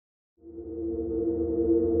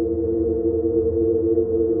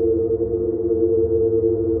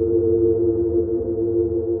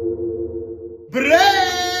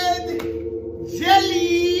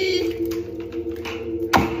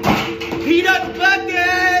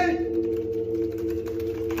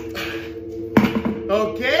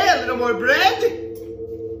more bread?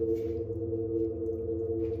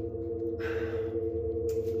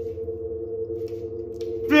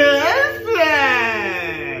 Perfect!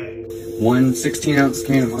 1 16-ounce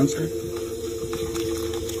can of Monster.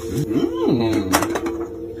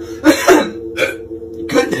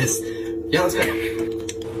 Goodness. Yeah, let's go.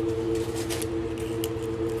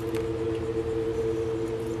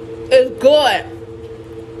 It's good.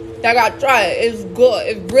 I gotta try it. It's good.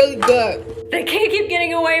 It's really good. They can't keep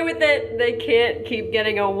getting away with it. They can't keep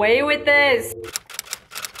getting away with this.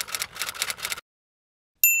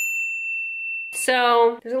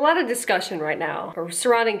 So there's a lot of discussion right now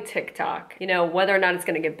surrounding TikTok. You know, whether or not it's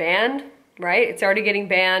gonna get banned, right? It's already getting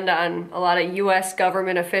banned on a lot of US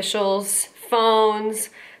government officials' phones.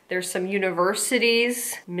 There's some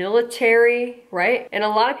universities, military, right? And a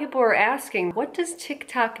lot of people are asking, what does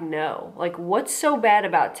TikTok know? Like, what's so bad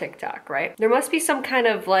about TikTok, right? There must be some kind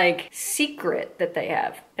of like secret that they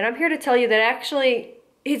have. And I'm here to tell you that actually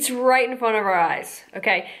it's right in front of our eyes,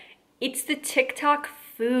 okay? It's the TikTok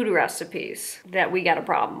food recipes that we got a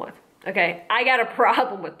problem with. Okay, I got a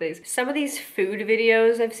problem with these. Some of these food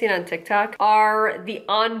videos I've seen on TikTok are the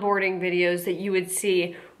onboarding videos that you would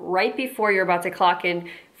see right before you're about to clock in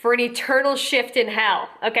for an eternal shift in hell,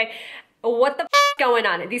 okay? What the f is going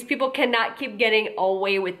on? These people cannot keep getting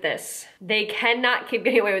away with this. They cannot keep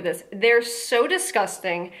getting away with this. They're so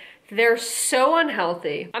disgusting. They're so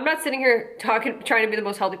unhealthy. I'm not sitting here trying to be the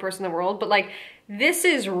most healthy person in the world, but like, this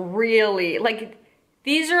is really, like,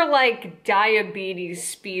 these are like diabetes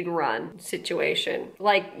speed run situation.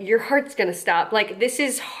 Like, your heart's gonna stop. Like, this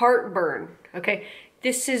is heartburn, okay?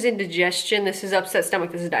 This is indigestion, this is upset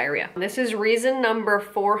stomach, this is diarrhea. This is reason number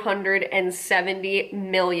 470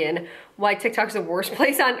 million why TikTok's the worst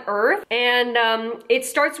place on earth. And it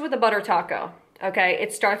starts with a butter taco, okay?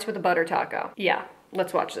 It starts with a butter taco. Yeah,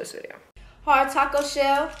 let's watch this video. Hard taco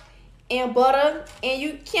shell and butter, and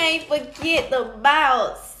you can't forget the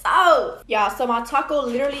mild sauce. Y'all, so my taco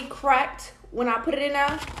literally cracked when I put it in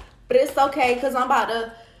there, but it's okay because I'm about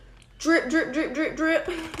to drip, drip, drip, drip, drip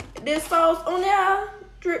this sauce on there.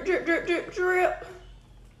 Drip, drip, drip, drip, drip.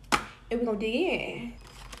 And we're gonna dig in.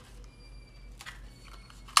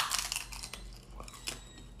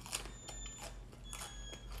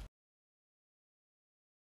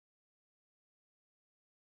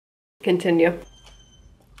 Continue.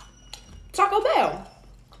 Taco Bell.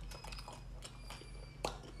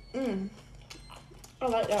 I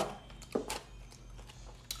like that.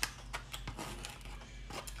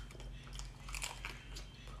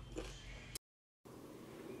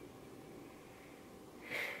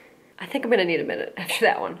 I think I'm gonna need a minute after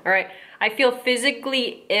that one, all right? I feel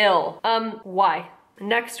physically ill. Why?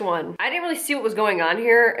 Next one. I didn't really see what was going on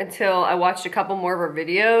here until I watched a couple more of her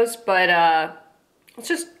videos, but let's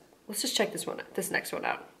just check this next one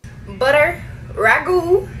out. Butter,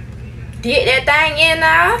 ragu, dip that thing in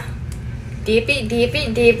there. Dip it, dip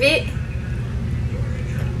it, dip it.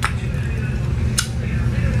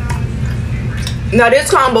 Now this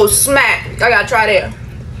combo smack. I gotta try that.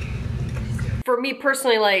 For me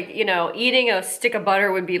personally, like, you know, eating a stick of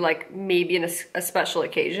butter would be like maybe a special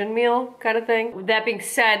occasion meal kind of thing. That being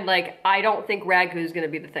said, like, I don't think ragu is gonna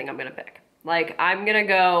be the thing I'm gonna pick. Like, I'm gonna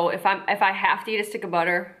go, if I have to eat a stick of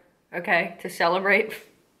butter, okay, to celebrate,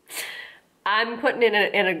 I'm putting in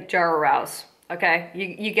a jar of Rouse. Okay,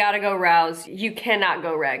 you gotta go Rouse. You cannot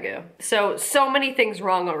go ragu. So many things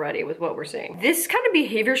wrong already with what we're seeing. This kind of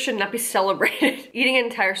behavior should not be celebrated. Eating an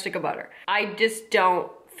entire stick of butter. I just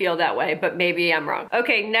don't feel that way, but maybe I'm wrong.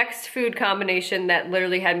 Okay, next food combination that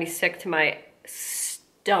literally had me sick to my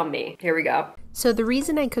stomach. Here we go. So the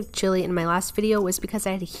reason I cooked chili in my last video was because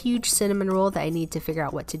I had a huge cinnamon roll that I need to figure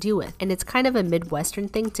out what to do with. And it's kind of a Midwestern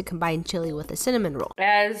thing to combine chili with a cinnamon roll.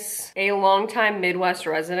 As a longtime Midwest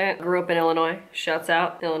resident, grew up in Illinois, shouts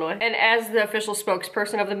out Illinois. And as the official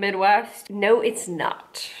spokesperson of the Midwest, no, it's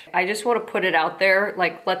not. I just want to put it out there,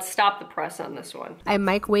 like, let's stop the press on this one. I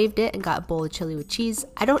microwaved it and got a bowl of chili with cheese.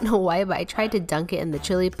 I don't know why, but I tried to dunk it in the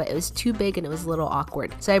chili, but it was too big and it was a little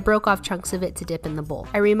awkward. So I broke off chunks of it to dip in the bowl.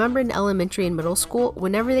 I remember in elementary and middle school,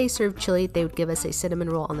 whenever they served chili, they would give us a cinnamon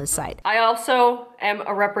roll on the side. I also am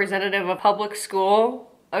a representative of public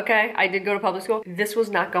school. Okay, I did go to public school. This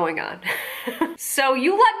was not going on. So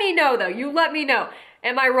you let me know though, you let me know.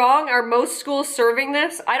 Am I wrong? Are most schools serving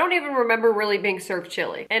this? I don't even remember really being served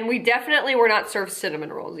chili. And we definitely were not served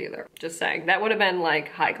cinnamon rolls either. Just saying. That would have been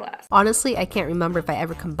like high class. Honestly, I can't remember if I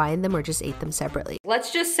ever combined them or just ate them separately.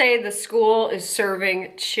 Let's just say the school is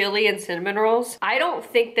serving chili and cinnamon rolls. I don't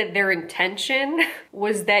think that their intention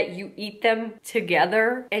was that you eat them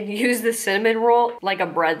together and use the cinnamon roll like a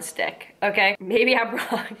breadstick. Okay, maybe I'm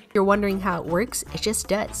wrong. If you're wondering how it works, it just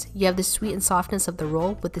does. You have the sweet and softness of the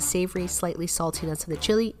roll with the savory, slightly saltiness of the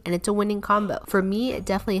chili, and it's a winning combo. For me, it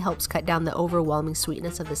definitely helps cut down the overwhelming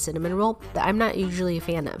sweetness of the cinnamon roll that I'm not usually a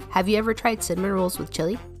fan of. Have you ever tried cinnamon rolls with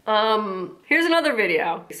chili? Here's another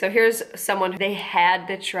video. So here's someone, they had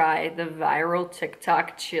to try the viral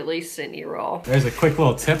TikTok chili cine roll. There's a quick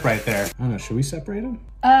little tip right there. I don't know, should we separate them?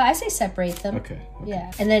 I say separate them. Okay.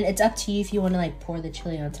 Yeah. And then it's up to you if you want to like pour the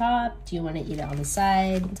chili on top. Do you want to eat it on the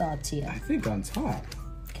side? It's all up to you. I think on top.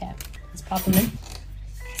 Okay. Let's pop them in.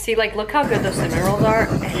 See, like, look how good those cinnamon rolls are.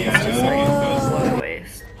 And it's just like slow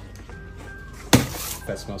waste.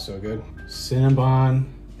 That smells so good. Cinnabon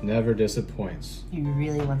never disappoints. You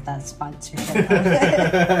really want that sponsorship.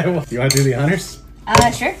 You want to do the honors?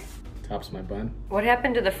 Sure. Tops my bun. What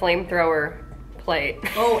happened to the flamethrower plate?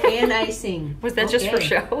 Oh, and icing. Was that just for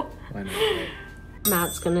show? Why not?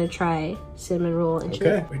 Matt's gonna try cinnamon roll and chili.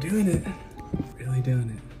 Okay, we're doing it. Really doing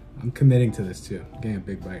it. I'm committing to this too. I'm getting a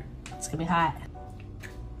big bite. It's gonna be hot.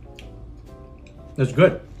 That's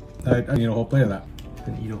good. I need a whole plate of that.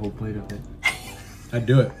 Then eat a whole plate of it. I'd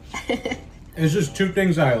do it. It's just two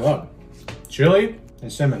things I love. Chili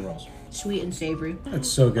and cinnamon rolls. Sweet and savory. That's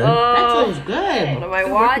so good. That sounds good. What am I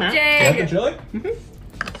watching? You like the chili?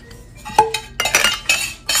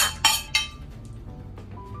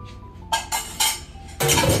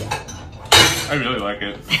 I really like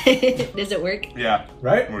it. Does it work? Yeah.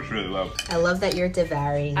 Right? Works really well. I love that you're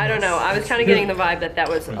devouring. I don't know. I was kind of getting the vibe that that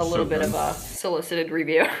was a That's little so bit good. of a solicited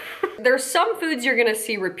review. There's some foods you're gonna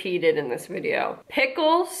see repeated in this video.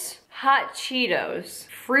 Pickles, hot Cheetos,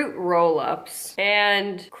 fruit roll-ups,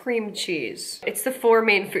 and cream cheese. It's the 4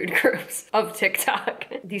 main food groups of TikTok.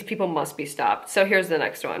 These people must be stopped. So here's the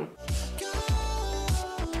next one.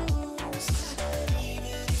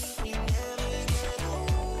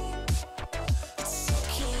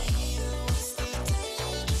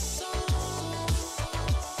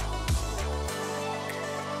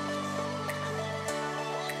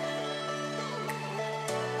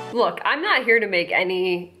 Look, I'm not here to make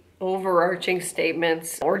any overarching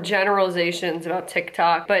statements or generalizations about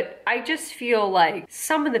TikTok, but I just feel like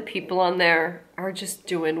some of the people on there are just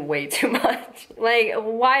doing way too much. Like,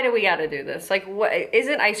 why do we gotta do this? Like, what,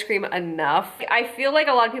 isn't ice cream enough? I feel like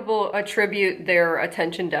a lot of people attribute their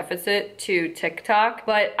attention deficit to TikTok,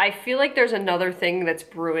 but I feel like there's another thing that's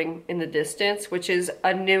brewing in the distance, which is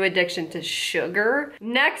a new addiction to sugar.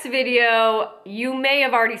 Next video, you may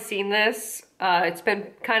have already seen this. It's been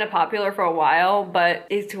kind of popular for a while, but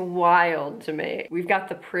it's wild to me. We've got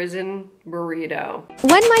the prison burrito.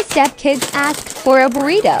 When my stepkids ask for a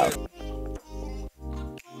burrito.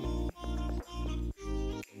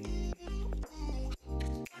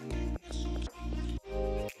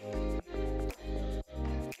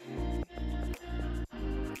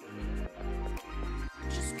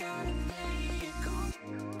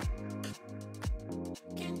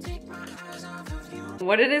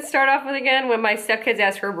 What did it start off with again? When my stepkids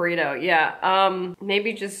ask for a burrito. Yeah,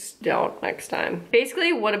 maybe just don't next time.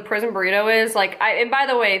 Basically what a prison burrito is, like, and by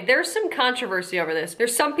the way, there's some controversy over this.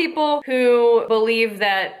 There's some people who believe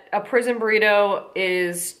that a prison burrito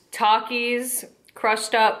is Takis,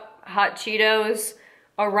 crushed up hot Cheetos,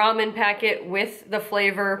 a ramen packet with the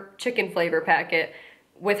flavor, chicken flavor packet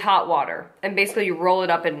with hot water. And basically you roll it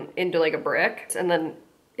up into like a brick and then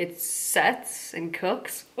it sets and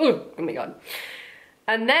cooks. Ooh, oh my God.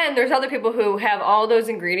 And then there's other people who have all those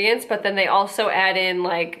ingredients, but then they also add in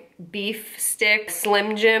like beef sticks,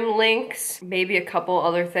 Slim Jim links, maybe a couple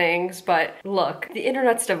other things. But look, the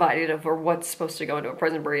internet's divided over what's supposed to go into a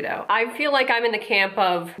prison burrito. I feel like I'm in the camp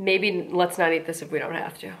of maybe let's not eat this if we don't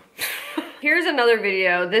have to. Here's another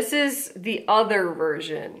video. This is the other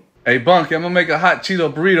version. Hey, Bunky, I'm gonna make a hot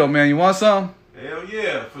Cheeto burrito, man. You want some? Hell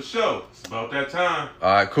yeah, for sure. It's about that time.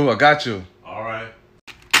 All right, cool. I got you. All right.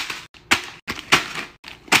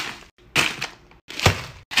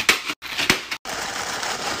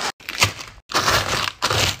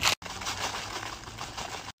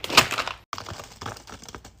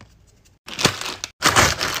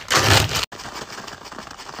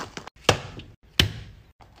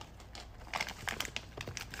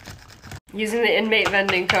 Using the inmate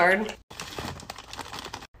vending card.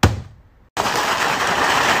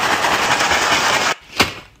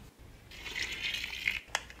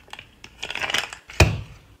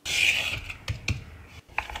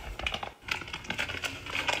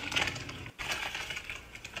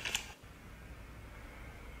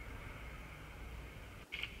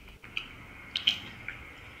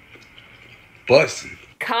 busting.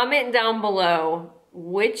 Comment down below,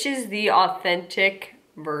 which is the authentic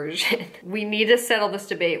version? We need to settle this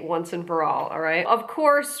debate once and for all right? Of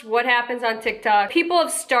course, what happens on TikTok, people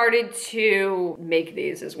have started to make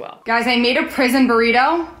these as well. Guys, I made a prison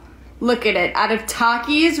burrito. Look at it, out of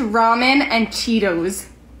Takis, ramen, and Cheetos.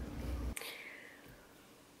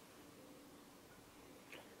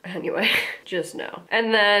 Anyway, just know.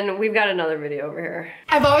 And then we've got another video over here.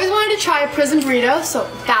 I've always wanted to try a prison burrito, so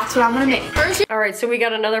that's what I'm gonna make. First, all right, so we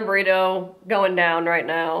got another burrito going down right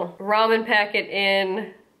now. Ramen packet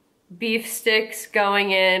in, beef sticks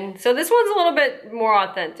going in. So this one's a little bit more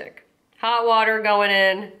authentic. Hot water going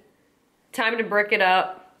in, time to brick it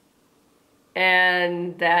up.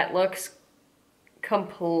 And that looks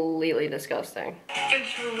completely disgusting.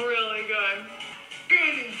 It's really good.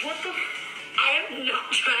 What the? I am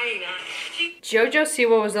not trying that. Jojo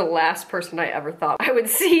Siwa was the last person I ever thought I would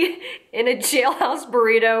see in a jailhouse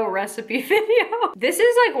burrito recipe video. This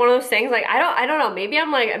is like one of those things, like, I don't know, maybe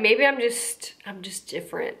I'm just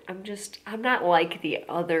different. I'm not like the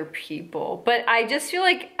other people. But I just feel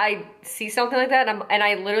like I see something like that and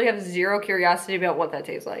I literally have zero curiosity about what that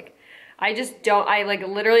tastes like. I just don't, like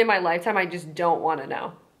literally in my lifetime, I just don't want to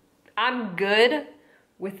know. I'm good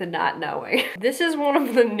with the not knowing. This is one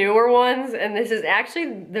of the newer ones, and this is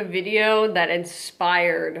actually the video that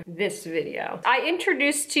inspired this video. I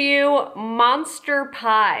introduced to you Monster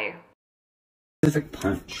Pie. Pacific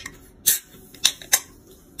Punch.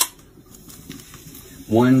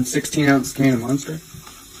 1 16-ounce can of Monster. It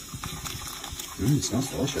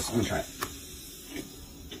smells delicious. I'm gonna try it.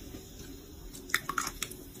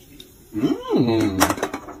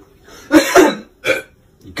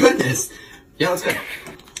 Goodness. Yeah, let's go.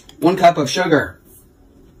 1 cup of sugar.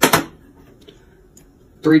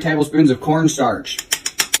 3 tablespoons of cornstarch.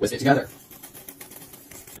 Whisk it together.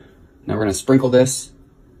 Now we're gonna sprinkle this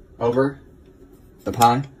over the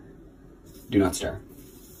pie. Do not stir.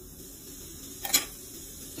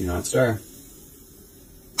 Do not stir.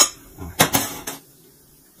 All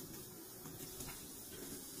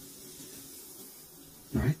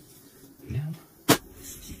right. Now,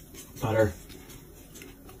 butter.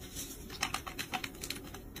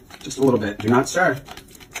 Just a little bit. Do not stir.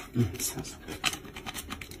 It smells so good.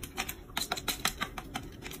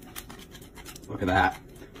 Look at that.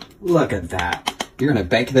 Look at that. You're gonna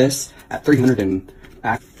bake this at 300 and...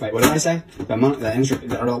 Wait, what did I say?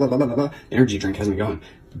 The energy drink has me going.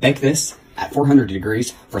 Bake this at 400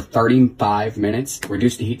 degrees for 35 minutes.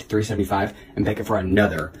 Reduce the heat to 375 and bake it for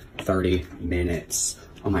another 30 minutes.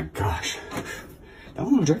 Oh my gosh. That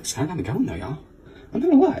little drink's kind of got me going though, y'all. I'm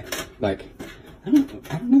not gonna lie. Like, I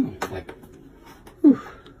don't know. Like, whew.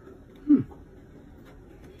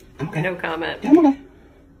 I'm okay. No comment. Yeah, I'm okay.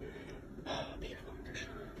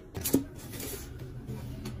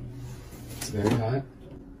 It's very hot.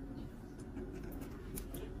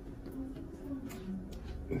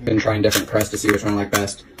 I've been trying different crust to see which one I like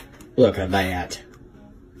best. Look at that.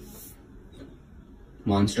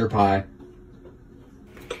 Monster pie.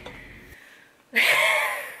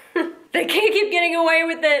 They can't keep getting away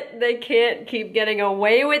with it. They can't keep getting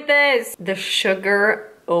away with this. The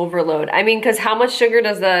sugar overload. I mean, because how much sugar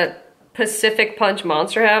does the Pacific Punch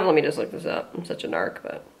Monster have? Let me just look this up. I'm such a narc,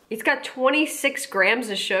 but it's got 26 grams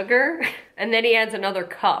of sugar, and then he adds another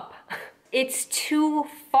cup. It's too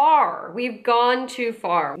far. We've gone too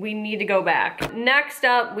far. We need to go back. Next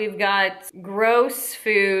up, we've got gross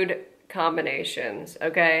food combinations,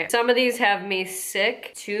 okay? Some of these have me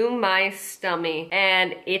sick to my stomach,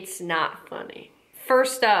 and it's not funny.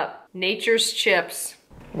 First up, Nature's Chips.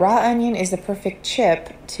 Raw onion is the perfect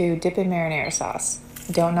chip to dip in marinara sauce.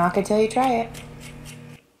 Don't knock it till you try it.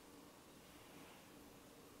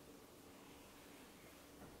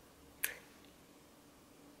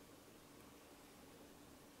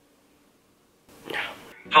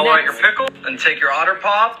 Pull out your pickle and take your Otter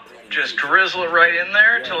Pop. Just drizzle it right in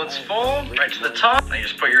there till it's full, right to the top. And you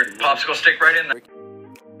just put your popsicle stick right in there.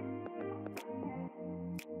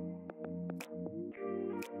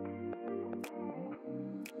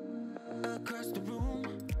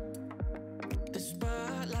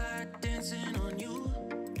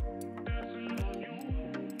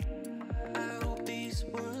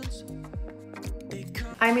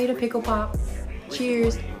 I made a pickle pop.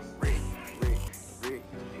 Cheers.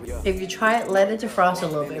 If you try it, let it defrost a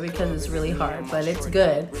little bit because it's really hard, but it's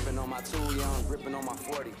good.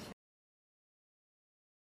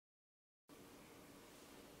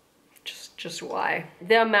 Just why?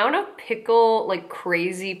 The amount of pickle, like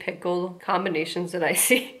crazy pickle combinations that I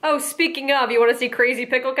see. Oh, speaking of, you wanna see crazy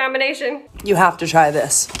pickle combination? You have to try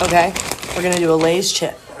this, okay? We're gonna do a Lay's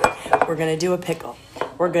chip. We're gonna do a pickle.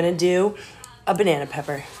 We're gonna do a banana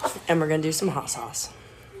pepper, and we're gonna do some hot sauce.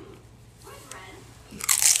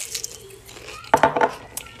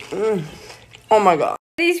 Oh my god.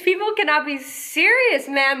 These people cannot be serious,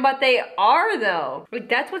 man, but they are though. Like,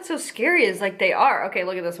 that's what's so scary is like they are. Okay,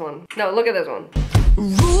 look at this one. No, look at this one.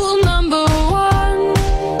 Rule number 1.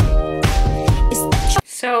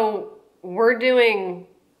 So we're doing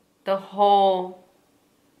the whole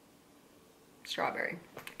strawberry,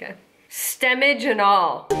 okay? Stemmage and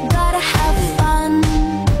all. Gotta have fun.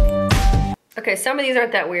 Okay, some of these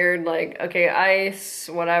aren't that weird, like, okay, ice,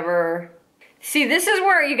 whatever. See, this is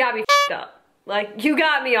where you got me f***ed up. Like, you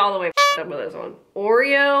got me all the way f***ed up with this one.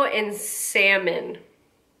 Oreo and salmon.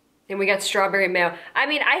 And we got strawberry mayo. I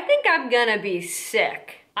mean, I think I'm gonna be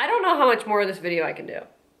sick. I don't know how much more of this video I can do.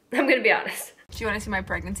 I'm gonna be honest. Do you want to see my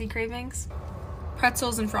pregnancy cravings?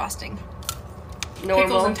 Pretzels and frosting. Normal.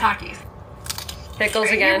 Pickles and Takis. Pickles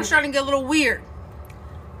Right again. here we're starting to get a little weird.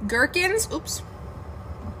 Gherkins, oops,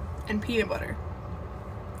 and peanut butter.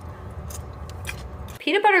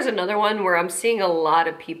 Peanut butter is another one where I'm seeing a lot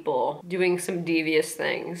of people doing some devious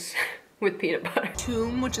things with peanut butter.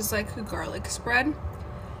 Toom, which is like a garlic spread,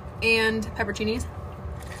 and pepperoncinis,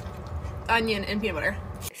 onion, and peanut butter.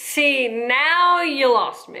 See, now you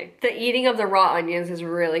lost me. The eating of the raw onions has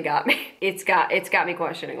really got me. It's got me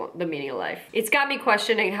questioning the meaning of life. It's got me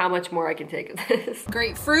questioning how much more I can take of this.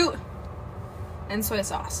 Grapefruit and soy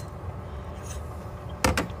sauce.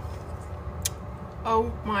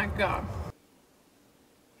 Oh my god.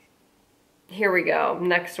 Here we go,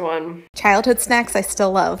 next one. Childhood snacks I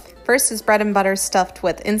still love. First is bread and butter stuffed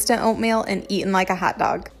with instant oatmeal and eaten like a hot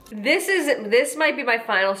dog. This might be my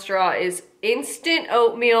final straw, is instant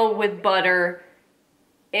oatmeal with butter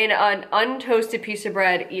and an untoasted piece of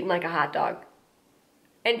bread eaten like a hot dog.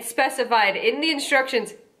 And specified in the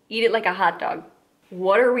instructions, eat it like a hot dog.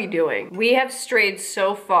 What are we doing? We have strayed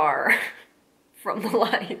so far from the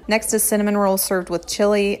line. Next is cinnamon rolls served with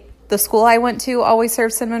chili. The school I went to always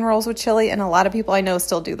served cinnamon rolls with chili, and a lot of people I know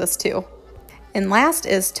still do this too. And last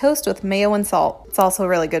is toast with mayo and salt. It's also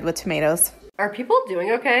really good with tomatoes. Are people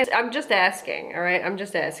doing okay? I'm just asking, all right? I'm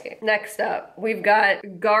just asking. Next up, we've got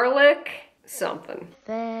garlic something.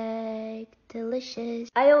 Perfect, delicious.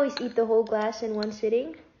 I always eat the whole glass in one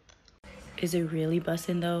sitting. Is it really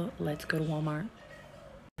busting though? Let's go to Walmart.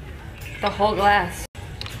 The whole glass.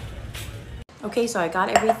 Okay, so I got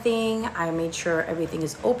everything. I made sure everything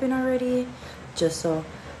is open already, just so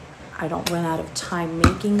I don't run out of time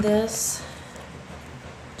making this.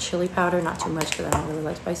 Chili powder, not too much because I don't really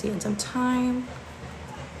like spicy, and some thyme.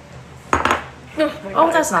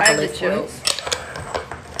 Oh, that's not the lid for it.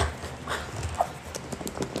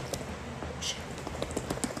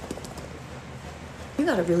 You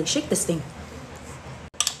gotta really shake this thing.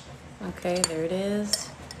 Okay, there it is.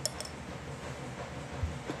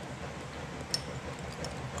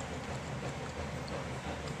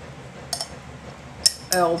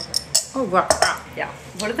 Oh, wow. Yeah.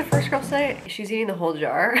 What did the first girl say? She's eating the whole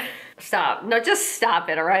jar. Stop. No, just stop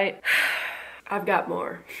it, all right? I've got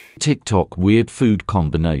more. TikTok weird food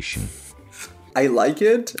combination. I like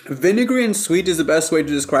it. Vinegary and sweet is the best way to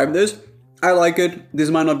describe this. I like it. This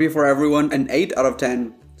might not be for everyone. An 8 out of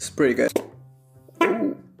 10. It's pretty good.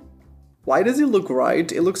 Ooh. Why does it look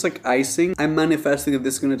right? It looks like icing. I'm manifesting that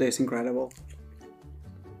this is gonna taste incredible.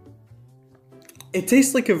 It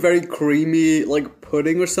tastes like a very creamy, like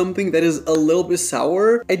pudding or something that is a little bit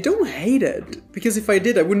sour. I don't hate it, because if I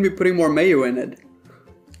did, I wouldn't be putting more mayo in it.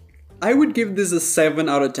 I would give this a 7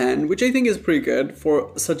 out of 10, which I think is pretty good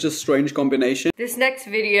for such a strange combination. This next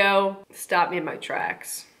video stopped me in my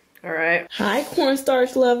tracks, all right? Hi,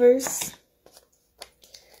 cornstarch lovers.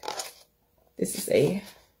 This is a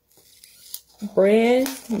brand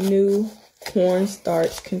new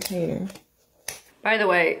cornstarch container. By the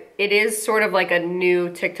way, it is sort of like a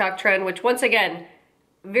new TikTok trend, which once again,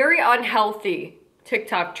 very unhealthy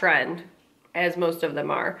TikTok trend, as most of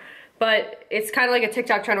them are. But it's kind of like a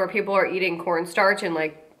TikTok trend where people are eating cornstarch and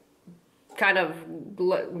like kind of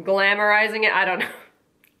glamorizing it. I don't know.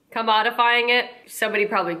 Commodifying it. Somebody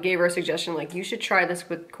probably gave her a suggestion like, you should try this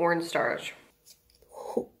with cornstarch.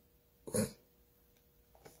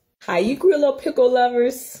 Hi, you Grillo pickle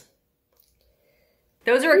lovers.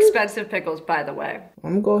 Those are expensive pickles, by the way. I'm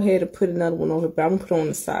gonna go ahead and put another one over, but I'm gonna put it on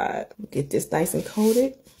the side. Get this nice and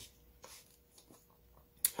coated.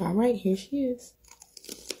 All right, here she is.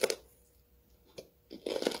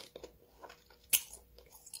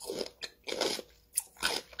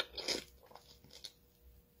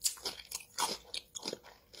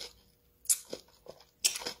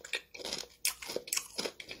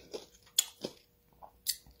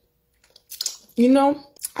 You know,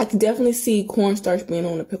 I can definitely see cornstarch being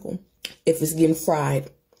on a pickle. if it's getting fried.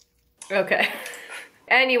 Okay.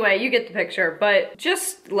 Anyway, you get the picture, but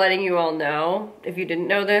just letting you all know, if you didn't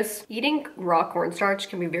know this, eating raw cornstarch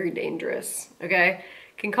can be very dangerous, okay?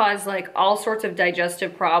 Can cause like all sorts of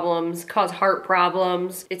digestive problems, cause heart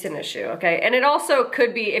problems. It's an issue, okay? And it also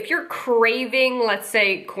could be, if you're craving, let's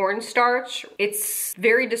say, cornstarch, it's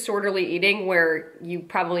very disorderly eating where you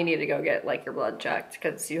probably need to go get like your blood checked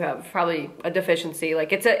because you have probably a deficiency.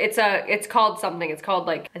 Like it's called something. It's called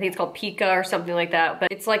like, I think it's called pica or something like that,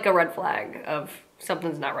 but it's like a red flag of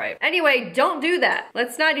something's not right. Anyway, don't do that.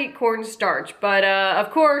 Let's not eat cornstarch. But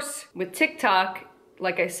of course, with TikTok,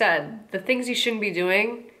 like I said, the things you shouldn't be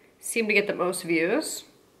doing seem to get the most views.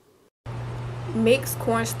 Mix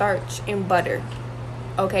cornstarch and butter.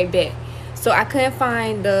 Okay, bet. So I couldn't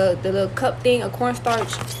find the little cup thing of cornstarch,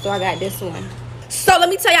 so I got this one. So let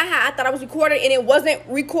me tell y'all how I thought I was recording and it wasn't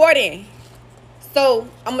recording. So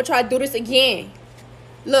I'm gonna try to do this again.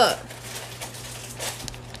 Look.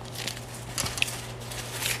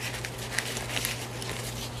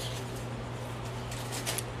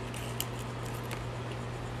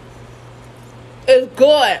 It's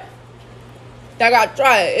good. I gotta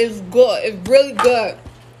try it. It's good. It's really good.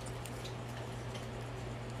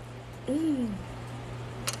 Oh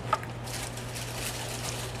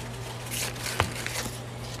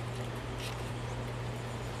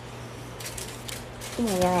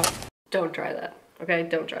my God. Don't try that. Okay,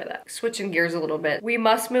 don't try that. Switching gears a little bit. We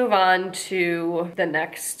must move on to the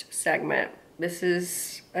next segment. This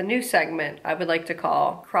is a new segment I would like to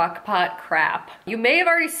call Crockpot Crap. You may have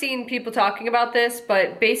already seen people talking about this,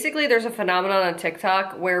 but basically there's a phenomenon on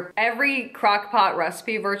TikTok where every crockpot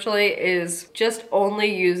recipe virtually is just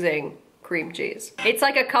only using cream cheese. It's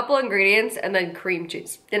like a couple ingredients and then cream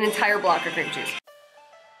cheese. An entire block of cream cheese.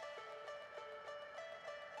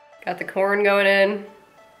 Got the corn going in.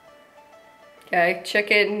 Okay,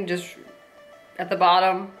 chicken just at the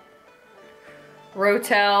bottom.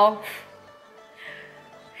 Rotel.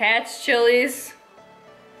 Hatch chilies.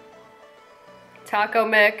 Taco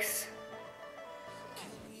mix.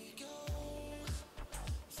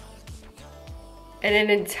 And an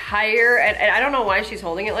entire, and I don't know why she's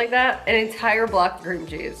holding it like that, an entire block of cream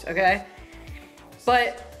cheese, okay?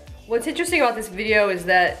 But what's interesting about this video is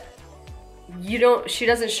that she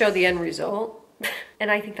doesn't show the end result. And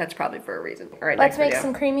I think that's probably for a reason. All right, let's make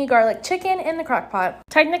some creamy garlic chicken in the crock pot.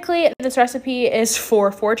 Technically, this recipe is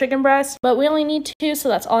for 4 chicken breasts, but we only need 2, so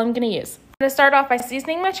that's all I'm gonna use. I'm gonna start off by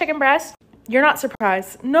seasoning my chicken breast. You're not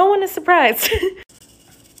surprised. No one is surprised.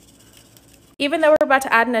 Even though we're about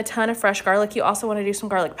to add in a ton of fresh garlic, you also want to do some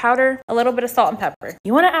garlic powder, a little bit of salt and pepper.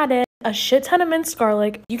 You want to add in a shit ton of minced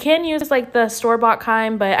garlic. You can use like the store-bought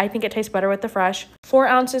kind, but I think it tastes better with the fresh. 4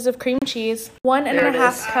 ounces of cream cheese,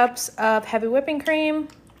 1.5 cups of heavy whipping cream,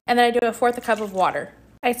 and then I do 1/4 cup of water.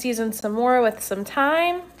 I season some more with some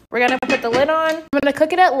thyme. We're gonna put the lid on. I'm gonna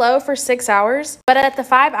cook it at low for 6 hours, but at the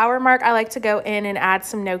 5-hour mark, I like to go in and add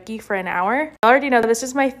some gnocchi for an hour. I already know this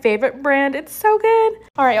is my favorite brand. It's so good.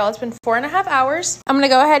 All right, y'all, it's been 4.5 hours. I'm gonna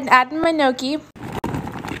go ahead and add in my gnocchi.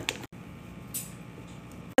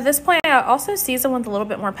 At this point, I also season with a little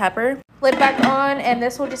bit more pepper. Lid back on, and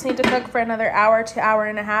this will just need to cook for another hour to hour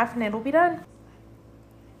and a half, and it'll be done.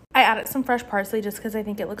 I added some fresh parsley just because I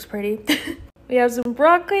think it looks pretty. We have some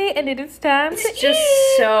broccoli, and it is time to just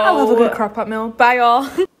eat. So I love a good crockpot meal. Bye, y'all.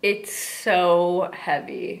 It's so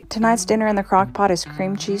heavy. Tonight's dinner in the crock pot is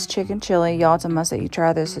cream cheese chicken chili. Y'all, it's a must that you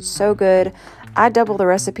try this. It's so good. I double the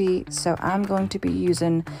recipe, so I'm going to be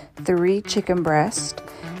using 3 chicken breasts.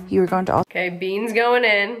 You are going to okay, beans going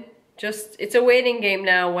in. Just, it's a waiting game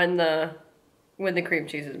now when the cream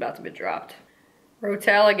cheese is about to be dropped.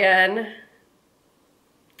 Rotel again.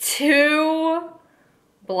 2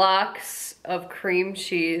 blocks of cream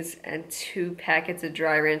cheese and 2 packets of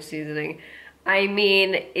dry ranch seasoning. I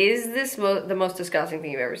mean, is this the most disgusting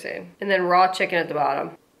thing you've ever seen? And then raw chicken at the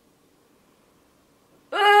bottom.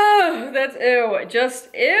 Ugh, that's ew. Just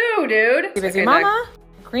ew, dude. Busy Okay, mama.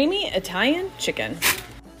 Creamy Italian chicken.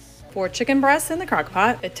 4 chicken breasts in the crock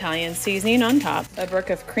pot. Italian seasoning on top. A brick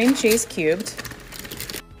of cream cheese cubed.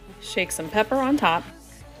 Shake some pepper on top.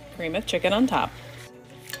 Cream of chicken on top.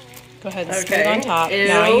 Go ahead and stir it on top. Ew.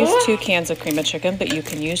 Now I use 2 cans of cream of chicken, but you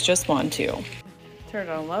can use just 1 too. Turn it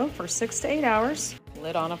on low for 6 to 8 hours.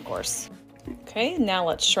 Lid on, of course. Okay, now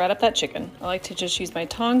let's shred up that chicken. I like to just use my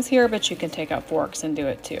tongs here, but you can take out forks and do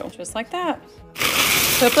it too. Just like that.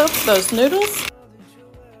 Put up those noodles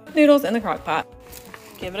in the crock pot.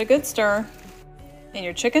 Give it a good stir. And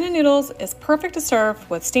your chicken and noodles is perfect to serve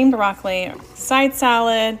with steamed broccoli, side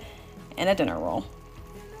salad, and a dinner roll.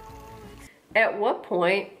 At what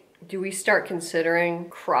point do we start considering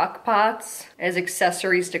crock pots as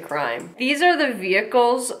accessories to crime? These are the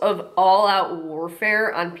vehicles of all-out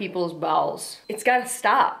warfare on people's bowels. It's gotta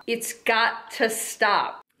stop. It's got to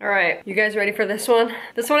stop. All right, you guys ready for this one?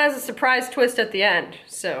 This one has a surprise twist at the end,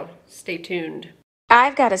 so stay tuned.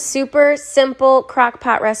 I've got a super simple crock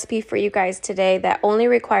pot recipe for you guys today that only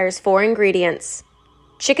requires 4 ingredients.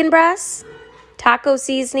 Chicken breasts, taco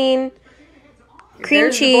seasoning, cream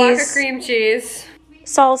There's cheese, the block of cream cheese,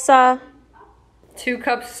 salsa, 2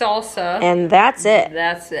 cups salsa, and that's it.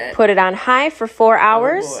 That's it. Put it on high for 4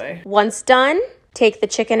 hours. Oh boy. Once done, take the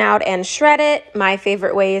chicken out and shred it. My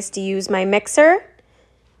favorite way is to use my mixer.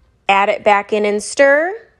 Add it back in and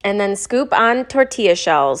stir, and then scoop on tortilla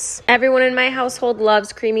shells. Everyone in my household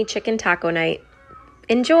loves creamy chicken taco night.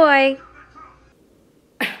 Enjoy.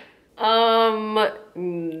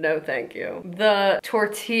 No thank you. The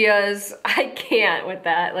tortillas, I can't with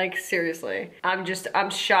that, like seriously. I'm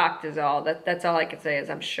shocked is all. That's all I can say is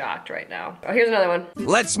I'm shocked right now. Oh, here's another one.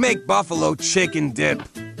 Let's make buffalo chicken dip.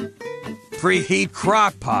 Preheat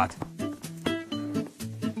crock pot.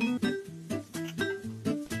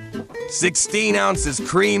 16 ounces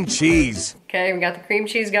cream cheese. Okay, we got the cream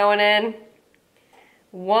cheese going in.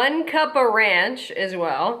 1 cup of ranch as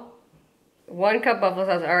well. 1 cup buffalo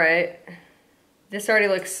sauce, all right. This already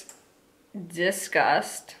looks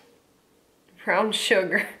disgust. Brown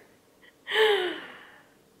sugar.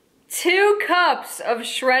 2 cups of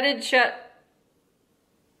shredded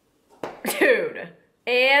dude.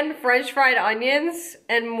 And French fried onions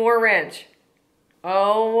and more ranch.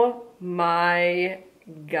 Oh my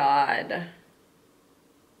God.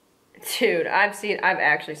 Dude, I've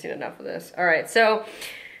actually seen enough of this. All right, so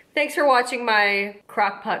thanks for watching my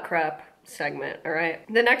crock pot crap segment, all right?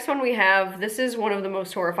 The next one we have, this is one of the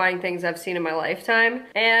most horrifying things I've seen in my lifetime.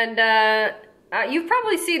 And you've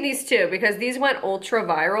probably seen these too, because these went ultra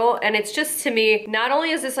viral. And it's just, to me, not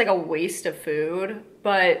only is this like a waste of food,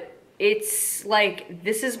 but it's like,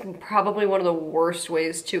 this is probably one of the worst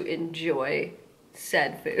ways to enjoy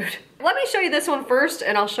said food. Let me show you this one first,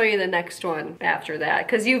 and I'll show you the next one after that,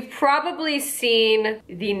 because you've probably seen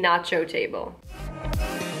the nacho table.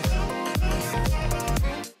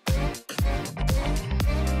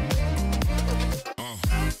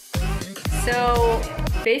 So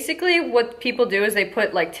basically what people do is they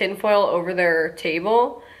put like tinfoil over their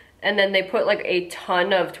table, and then they put like a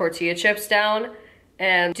ton of tortilla chips down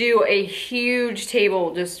and do a huge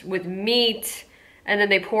table just with meat, and then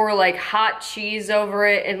they pour like hot cheese over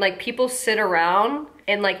it, and like people sit around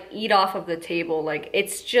and like eat off of the table. Like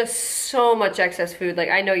it's just so much excess food. Like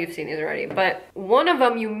I know you've seen these already, but one of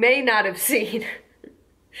them you may not have seen.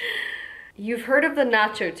 You've heard of the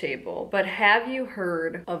nacho table, but have you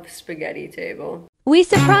heard of spaghetti table? We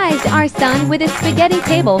surprised our son with a spaghetti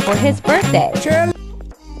table for his birthday.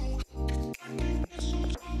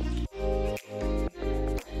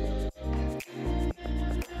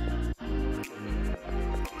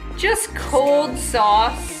 Just cold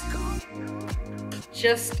sauce,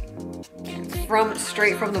 just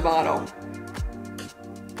straight from the bottle.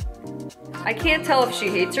 I can't tell if she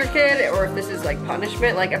hates her kid or if this is like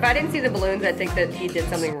punishment. Like if I didn't see the balloons, I'd think that he did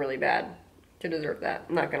something really bad to deserve that.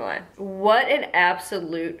 I'm not gonna lie. What an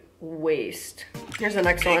absolute waste. Here's the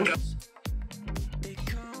next one.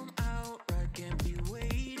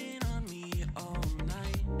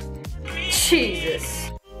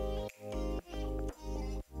 Jesus.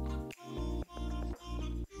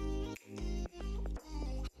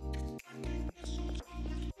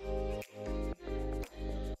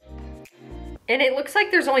 And it looks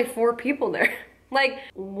like there's only 4 people there. Like,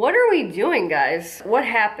 what are we doing, guys? What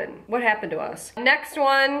happened? What happened to us? Next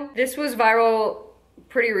one, this was viral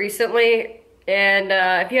pretty recently. And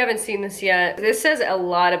if you haven't seen this yet, this says a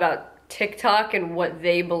lot about TikTok and what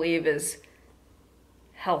they believe is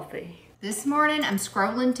healthy. This morning I'm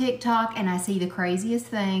scrolling TikTok and I see the craziest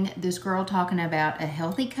thing. This girl talking about a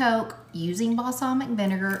healthy Coke using balsamic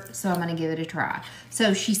vinegar, so I'm gonna give it a try.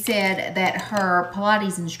 So she said that her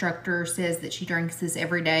Pilates instructor says that she drinks this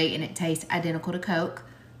every day and it tastes identical to Coke,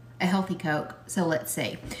 a healthy Coke. So let's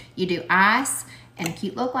see. You do ice and a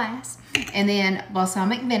cute little glass, and then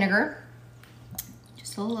balsamic vinegar,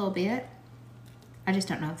 just a little bit. I just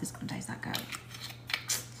don't know if this is gonna taste like Coke.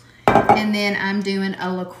 And then I'm doing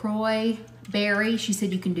a LaCroix berry. She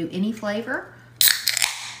said you can do any flavor.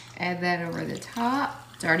 Add that over the top.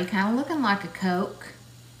 It's already kind of looking like a Coke.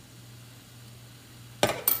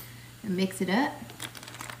 And mix it up.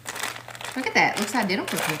 Look at that, it looks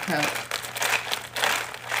identical to a Coke.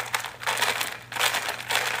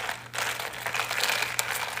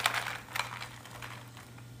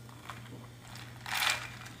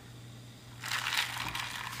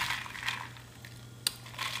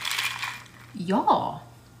 y'all,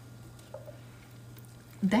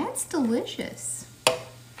 that's delicious.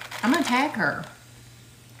 I'm gonna tag her.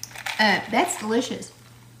 That's delicious.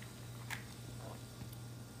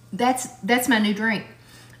 That's my new drink.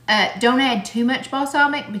 Don't add too much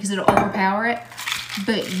balsamic because it'll overpower it.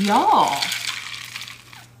 But y'all,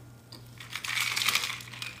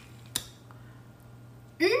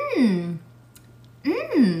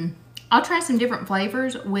 I'll try some different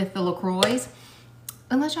flavors with the LaCroix,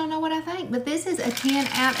 unless y'all know what I think. But this is a 10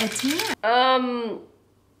 out of 10.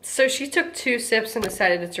 So she took 2 sips and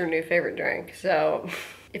decided it's her new favorite drink. So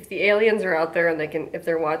if the aliens are out there and if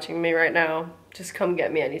they're watching me right now, just come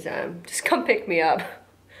get me anytime. Just come pick me up.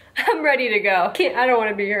 I'm ready to go. I don't want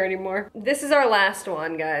to be here anymore. This is our last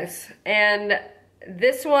one, guys. And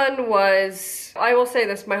this one was, I will say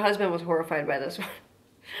this, my husband was horrified by this one.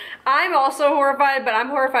 I'm also horrified, but I'm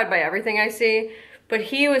horrified by everything I see. But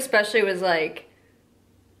he especially was like,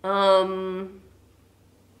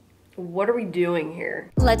 what are we doing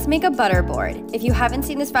here? Let's make a butter board. If you haven't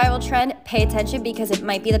seen this viral trend, pay attention because it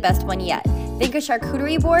might be the best one yet. Think a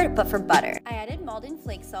charcuterie board, but for butter. I added Malden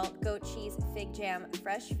flake salt, goat cheese, fig jam,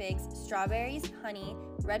 fresh figs, strawberries, honey,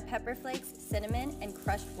 red pepper flakes, cinnamon, and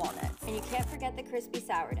crushed walnuts. And you can't forget the crispy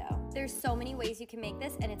sourdough. There's so many ways you can make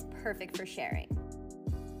this, and it's perfect for sharing.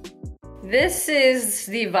 This is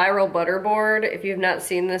the viral butter board. If you've not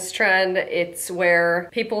seen this trend, it's where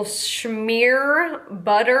people smear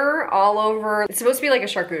butter all over. It's supposed to be like a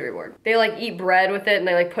charcuterie board. They like eat bread with it and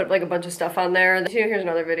they like put like a bunch of stuff on there. Here's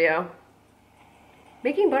another video.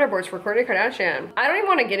 Making butter boards for Kourtney Kardashian. I don't even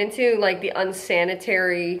want to get into like the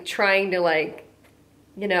unsanitary trying to like,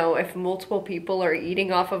 you know, if multiple people are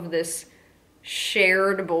eating off of this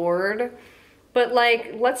shared board. But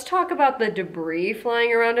like, let's talk about the debris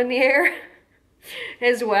flying around in the air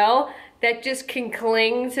as well. That just can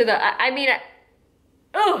cling to the,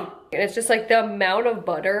 ugh. And it's just like the amount of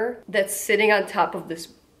butter that's sitting on top of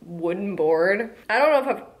this wooden board. I don't know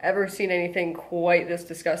if I've ever seen anything quite this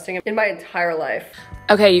disgusting in my entire life.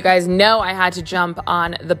 Okay, you guys know I had to jump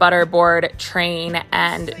on the butterboard train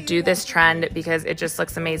and do this trend because it just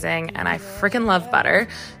looks amazing and I freaking love butter.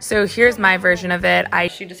 So here's my version of it.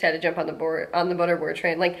 She just had to jump on the butterboard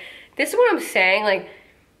train. Like, this is what I'm saying. Like,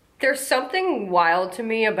 there's something wild to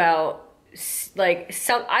me about like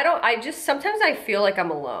sometimes I feel like I'm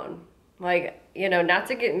alone. Like, you know, not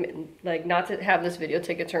to have this video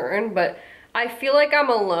take a turn, but I feel like I'm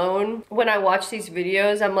alone when I watch these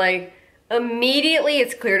videos. I'm like, immediately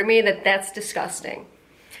it's clear to me that that's disgusting.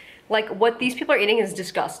 Like, what these people are eating is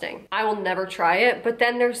disgusting. I will never try it, but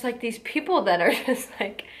then there's like these people that are just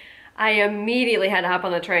like, I immediately had to hop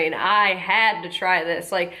on the train. I had to try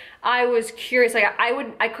this. Like, I was curious. Like,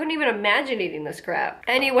 I couldn't even imagine eating this crap.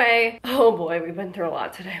 Anyway, oh boy, we've been through a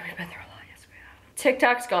lot today. We've been through a lot.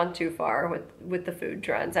 TikTok's gone too far with the food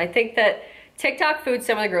trends. I think that TikTok food's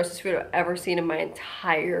some of the grossest food I've ever seen in my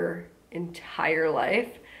entire life.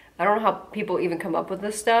 I don't know how people even come up with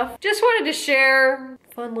this stuff. Just wanted to share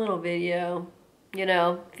a fun little video. You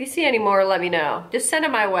know, if you see any more, let me know. Just send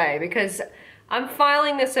it my way because I'm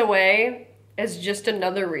filing this away as just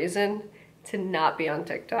another reason to not be on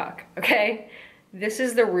TikTok, okay? This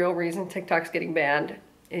is the real reason TikTok's getting banned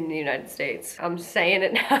in the United States. I'm saying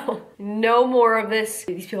it now. No more of this.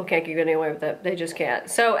 These people can't keep getting away with it. They just can't.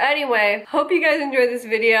 So anyway, hope you guys enjoyed this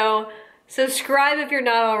video. Subscribe if you're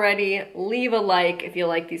not already. Leave a like if you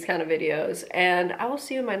like these kind of videos. And I will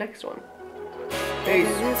see you in my next one. Peace.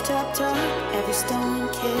 Every rooftop talk, every stolen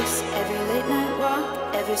kiss, every late night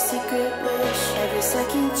walk, every secret wish, every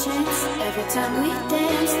second chance, every time we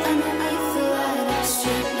danced underneath the light of the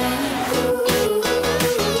street lamp.